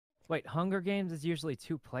Wait, Hunger Games is usually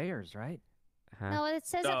 2 players, right? Huh? No, it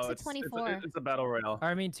says up to 24. It's a battle royale. Or,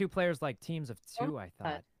 I mean, 2 players like teams of 2, I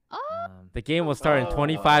thought. Oh, The game will start in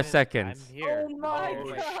 25 seconds. I'm here. Oh my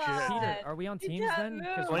Oh, god. Peter, are we on You teams can't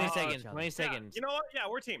then? 'Cause move. we 20 know seconds. each other. 20 seconds. You know what? Yeah,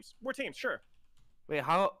 we're teams. We're teams. Sure. Wait,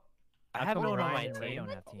 how? I How have come no one on my Ryan and Ray team. don't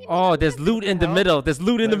have teams? Oh, there's loot in the middle. There's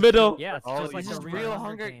loot in the middle. Yeah, it's Oh, just like this the is real real Hunger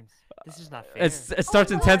Hunger- Games. This is not fair. It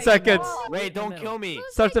starts in Oh 10 my seconds. God. Wait, don't kill me.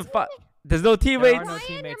 who's Starts my in 5. teammate? There's no There are teammates. no Ryan,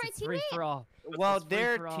 you're teammates. my It's free for all. Well, It's free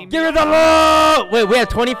they're for all. team. Give it the loot! Wait, we have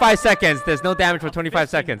 25 seconds. There's no damage for A 25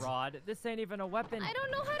 fishing seconds. Rod. This ain't even a weapon. I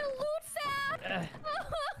don't know how to loot fast.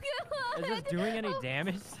 Oh, Is God. this doing any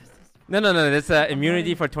damage? No. There's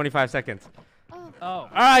immunity for 25 seconds. Oh. Oh. All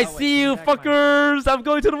right, wait, see you, that kind of- fuckers. I'm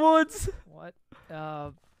going to the woods. What?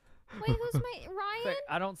 Wait, who's my Ryan?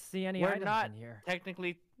 I don't see any We're items not in here.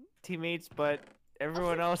 technically teammates, but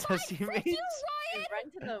everyone else has teammates. You, Hey, Ryan.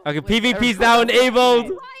 run to the Okay, window. PvP's now enabled.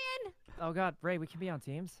 Ryan. Oh God, Ray, we can be on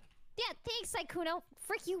teams. Yeah, thanks, Saikuno.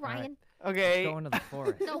 Frick you, right. Ryan. Okay. Go into the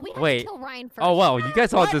forest. No, we have Wait. to kill Ryan first. Oh, wow. You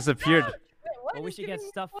guys all disappeared. Wait, what Well, we is should get giving you-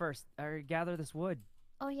 stuff first, or gather this wood.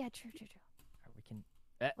 Oh, yeah, true. Or we can.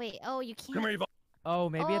 Wait, oh, you Come can't. here, Yvonne. Oh,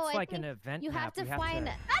 maybe Oh, it's I like an think event You have map. to we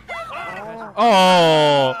find.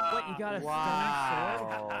 Oh. What, you got a stone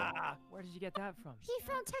sword? Wow. Where did you get that from? He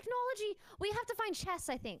found technology. We have to find chests,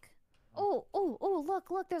 I think. Oh,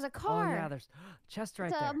 look, there's a car. Oh yeah, there's chest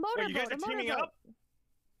right It's a there. motorboat. Wait, you guys a are teaming motorboat. up?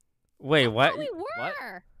 Wait, what? Oh, we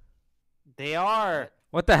were. They are.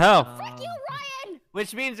 What the hell? Frick you, Ryan.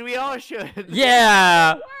 Which means we all should.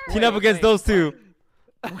 Yeah. We Team up against those two.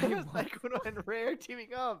 Wait, Like Uno and Rare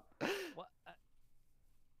teaming up. What?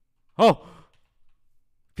 Oh.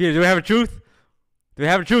 Peter, do we have a truth? Do we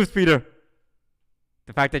have a truth, Peter?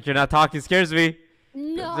 The fact that you're not talking scares me.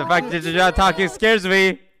 No. The fact that you're not talking scares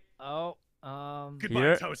me. Oh, Goodbye,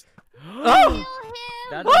 Peter? Toast. Oh. Kill him.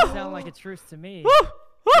 that doesn't sound like a truce to me.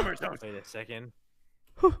 Come here, Toast. Wait a second.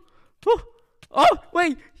 Oh,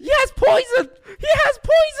 wait. He has poison. He has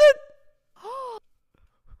poison.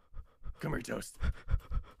 Come here, Toast.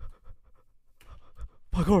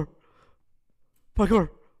 Parkour.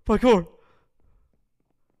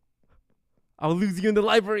 I'll lose you in the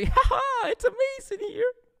library. Haha, it's a maze in here.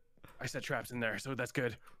 I set traps in there, so that's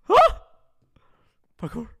good. Huh?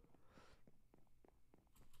 Parkour.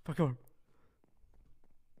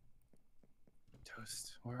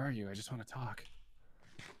 Toast, where are you? I just want to talk.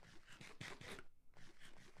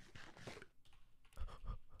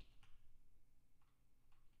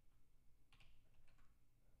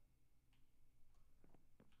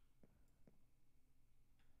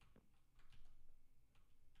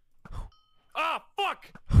 Ah, fuck!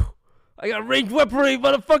 I got ranged weaponry,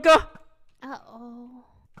 motherfucker. Uh-oh.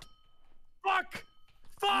 Fuck!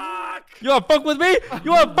 Fuck! You wanna fuck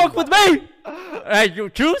with me? Alright, you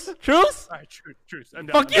truce? Alright, truce. I'm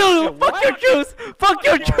down. Fuck you! Fuck your truce! Fuck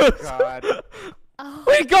your Oh truce! God. Oh,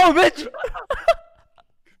 Where you go, bitch?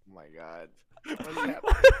 Oh my God. What's happening?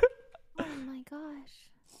 oh my gosh.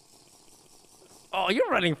 Oh, you're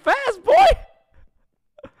running fast, boy!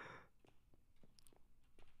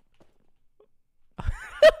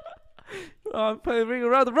 Oh, I'm playing Ring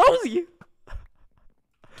Around the Rosie.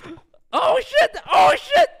 Oh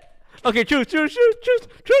shit! Okay, truce. Truce.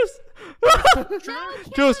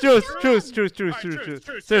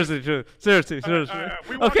 Seriously. Alright,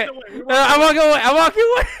 we walked Okay. away, I'm walking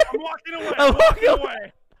away. I'm walking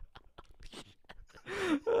away.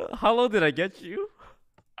 How low did I get you?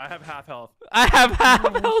 I have half health. I have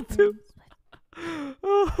half health too.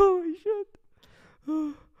 Oh, holy shit.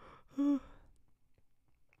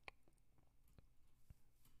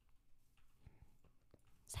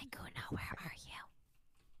 Saikuno, where are you?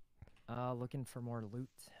 Looking for more loot.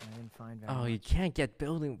 I didn't find very Oh, you much. can't get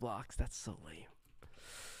building blocks. That's so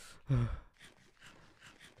lame.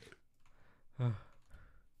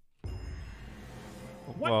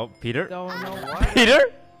 What? Well, Peter? Oh no, Peter?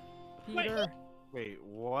 Peter. Wait,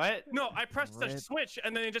 what? No, I pressed the Rip. switch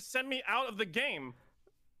and then it just sent me out of the game.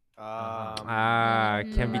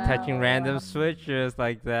 Can't be touching random switches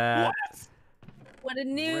like that. What? What a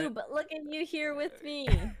noob. Look at you here with me.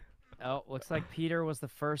 Oh, looks like Peter was the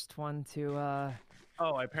first one to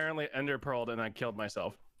Oh, I apparently ender pearled and I killed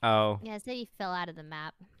myself. Oh. Yeah, it said he fell out of the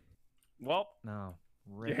map. Well, no.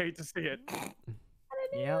 you Rip. hate to see it.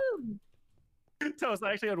 Yep. Toast,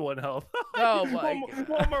 I actually had 1 health. Oh my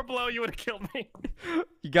one more blow, you would have killed me.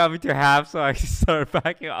 You got me to half, so I started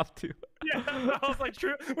backing off too. Yeah, I was like,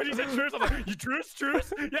 true. When you said truce, I was like, you truce?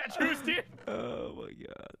 Yeah, truce, dude. Oh my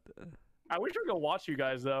god. I wish we could watch you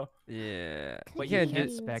guys, though. Yeah. But You you can't can't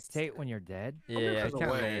just- spectate when you're dead. Yeah, there's a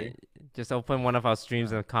way. just open one of our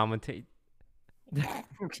streams and commentate.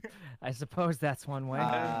 I suppose that's one way.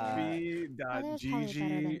 FB.gg better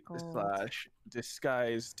than gold. /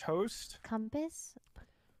 disguise toast. Compass.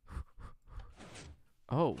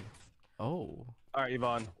 Oh. All right,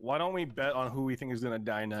 Yvonne. Why don't we bet on who we think is gonna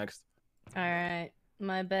die next? All right,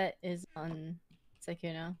 my bet is on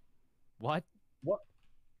Sykkuno. What?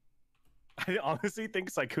 I honestly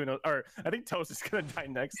think Sykkuno, or I think Toast is gonna die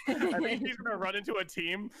next. I think he's gonna run into a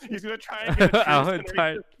team. He's gonna try and get a truce,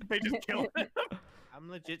 and they just kill him. I'm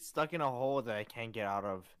legit stuck in a hole that I can't get out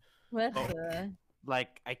of. What the?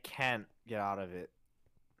 Like, I can't get out of it.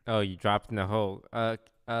 Oh, you dropped in the hole.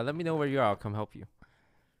 Let me know where you are. I'll come help you.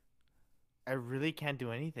 I really can't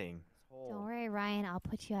do anything. Don't worry, Ryan. I'll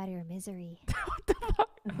put you out of your misery. What the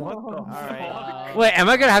Alright. Wait, am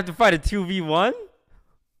I gonna have to fight a 2v1?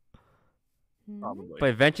 Hmm? Probably. But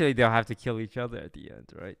eventually they'll have to kill each other at the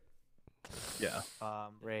end, right? Yeah.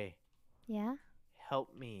 Ray, Yeah.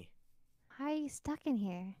 help me. How are you stuck in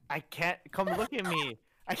here? I can't. Come look at me.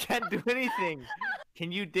 I can't do anything.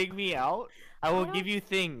 Can you dig me out? I will give you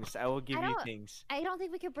things. I will give you things. I don't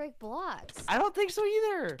think we could break blocks. I don't think so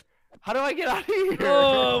either. How do I get out of here?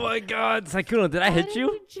 Oh my god, Sykkuno, did I hit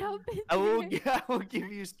you? Jump in I will. there? I will give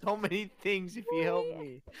you so many things if you help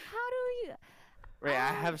me. How do you? Ray,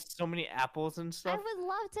 I have so many apples and I stuff. would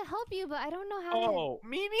love to help you, but I don't know how to. Oh,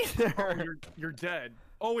 Me oh, neither. you're dead.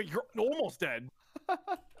 Oh wait, you're almost dead.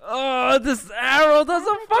 Oh, this arrow Why doesn't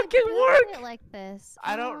would you fucking build work. it like this.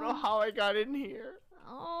 I don't know how I got in here.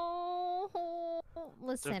 Oh,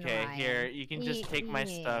 It's listen, okay, Ryan. here. You can just take my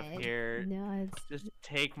stuff Yeah. here. No, it's Just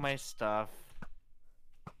take my stuff.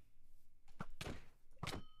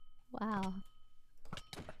 wow.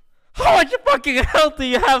 How much fucking health do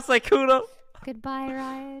you have, Sykkuno? Goodbye,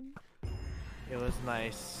 Ryan. It was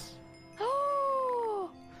nice.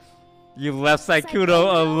 Oh, You left Sykkuno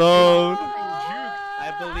Sykkuno. alone.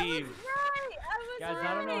 I believe. Guys,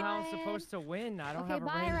 I don't know how I'm supposed to win. I don't Okay, have a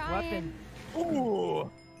bye, ranged Ryan. weapon.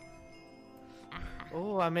 Ooh.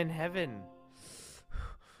 Oh, I'm in heaven.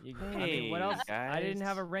 I mean, what Hey, else? I didn't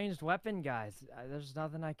have a guys. ranged weapon, guys. There's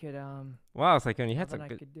nothing I could Wow, Sykkuno, you had some nothing I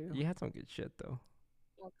good. could do. You had some good shit though.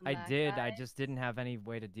 Welcome I back, did. I guys. just didn't have any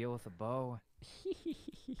way to deal with a bow.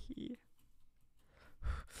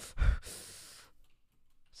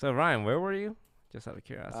 So Ryan, where were you? Just out of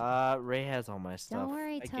curiosity. Ray has all my stuff. don't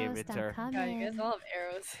worry, I gave it Toast. to I'm her. God, coming. you guys all have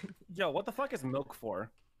arrows. Yo, what the fuck is milk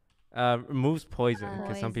for? Removes poison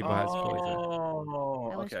because some people has poison. Oh,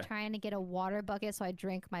 I was okay. trying to get a water bucket, so I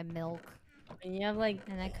drank my milk, And you have like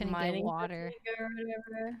and I couldn't get mining water. vinegar or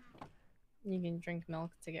whatever. You can drink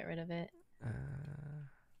milk to get rid of it.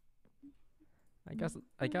 I guess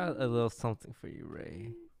I got a little something for you, Ray.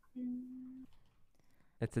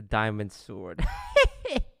 It's a diamond sword.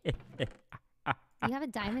 You have a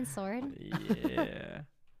diamond sword? Yeah.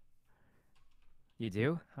 You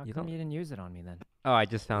do? How You come don't- you didn't use it on me then? Oh, I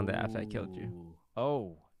just found it after I killed you. Ooh.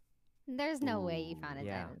 Oh. There's no way you found a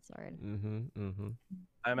Yeah. diamond sword. Mm-hmm.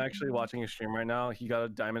 I'm actually watching a stream right now. He got a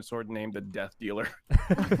diamond sword named the Death Dealer.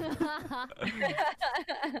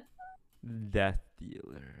 Death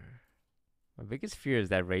dealer. My biggest fear is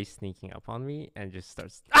that Ray's sneaking up on me and just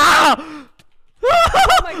starts. Ah!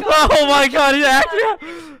 my God. Oh my god! He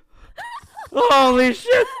actually. Holy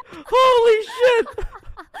shit! Holy shit!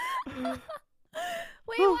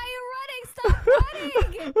 Wait, why are you running? Stop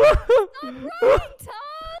running! Stop running,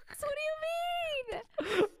 Tox! What do you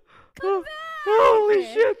mean? Come back! Holy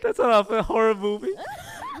shit! That's a horror movie. Wait,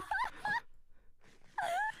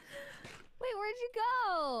 where'd you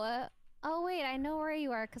go? Oh, wait, I know where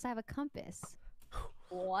you are because I have a compass.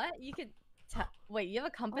 What? You could wait, you have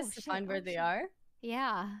a compass to shit, find where oh, they shit. are?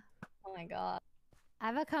 Yeah. Oh my god. I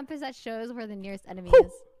have a compass that shows where the nearest enemy Whew.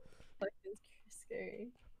 is. Fucking scary.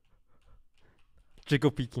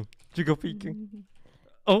 Jiggle peeking. Jiggle peeking.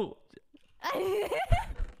 Oh.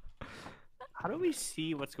 How do we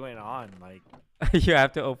see what's going on? Like, You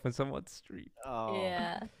have to open someone's stream. oh.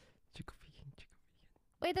 Yeah. Jiggle peeking. Jiggle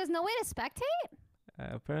Wait, there's no way to spectate? peeking.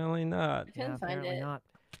 Apparently not. I couldn't find apparently it. not.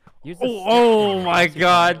 Use Oh, the stick oh to my see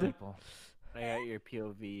God. people. I got your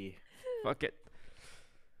POV. Fuck it.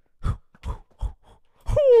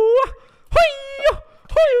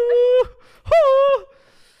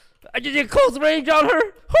 I just get close range on her.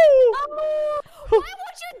 Oh, why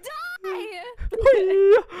would you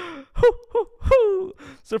die?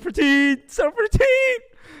 Serpentine, serpentine.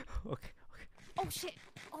 Okay. Oh shit!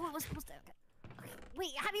 Oh, I was supposed to. Okay, wait,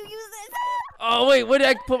 how do you use this? Oh wait, where did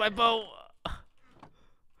I put my bow?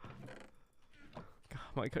 God,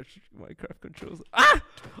 Minecraft controls. Ah!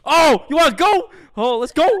 Oh, you want to go? Oh,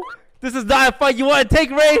 let's go. This is not a fight you want to take,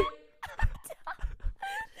 Ray.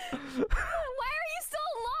 Why are you still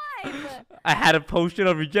alive? I had a potion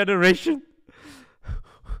of regeneration.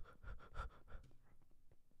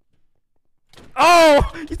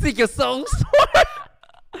 Oh, you think you're so smart?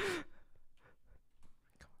 Wait,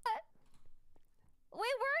 where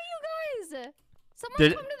are you guys? Someone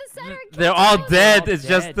They're- come to the center. And They're kill all Toast. dead. All It's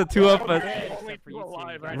just dead. the two of All us. dead. Only Except for two you two,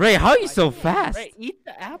 alive, you right? guys. Ray, how are you I so did. fast? Ray, eat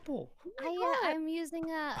the apple. I'm using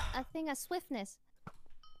a thing of swiftness.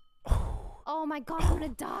 Oh my god, I'm gonna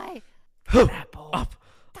die. Apple. Up,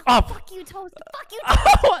 up, Fuck you, Toast. Fuck you, up,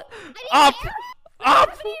 Toast. I up,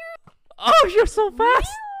 didn't hear up. Oh, you're so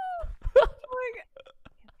fast.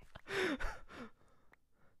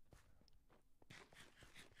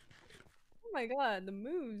 Oh my god, the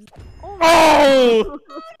moves. Oh!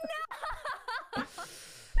 Do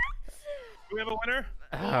we have a winner?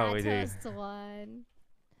 Oh, we do. Toast won.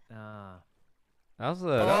 That was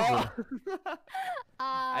a.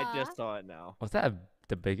 I just saw it now. Was that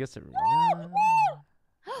the biggest? What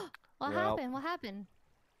Well. happened? What happened?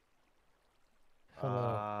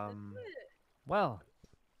 Well,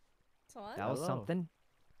 Fun. that was Hello. something.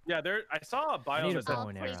 Yeah, there. I saw a I need biome a that bow said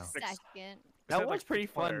and like arrow. six. Second. That said, was like, pretty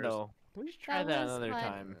 6 fun players. though. We should try That that was another fun.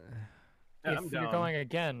 time Yeah, If I'm you're down. going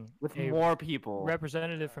again, with a more people.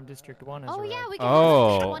 representative from District 1 has Oh arrived. yeah, we can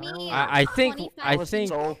Oh, have like 20. I think 25 I That was think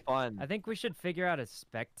so fun. I think we should figure out a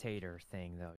spectator thing though.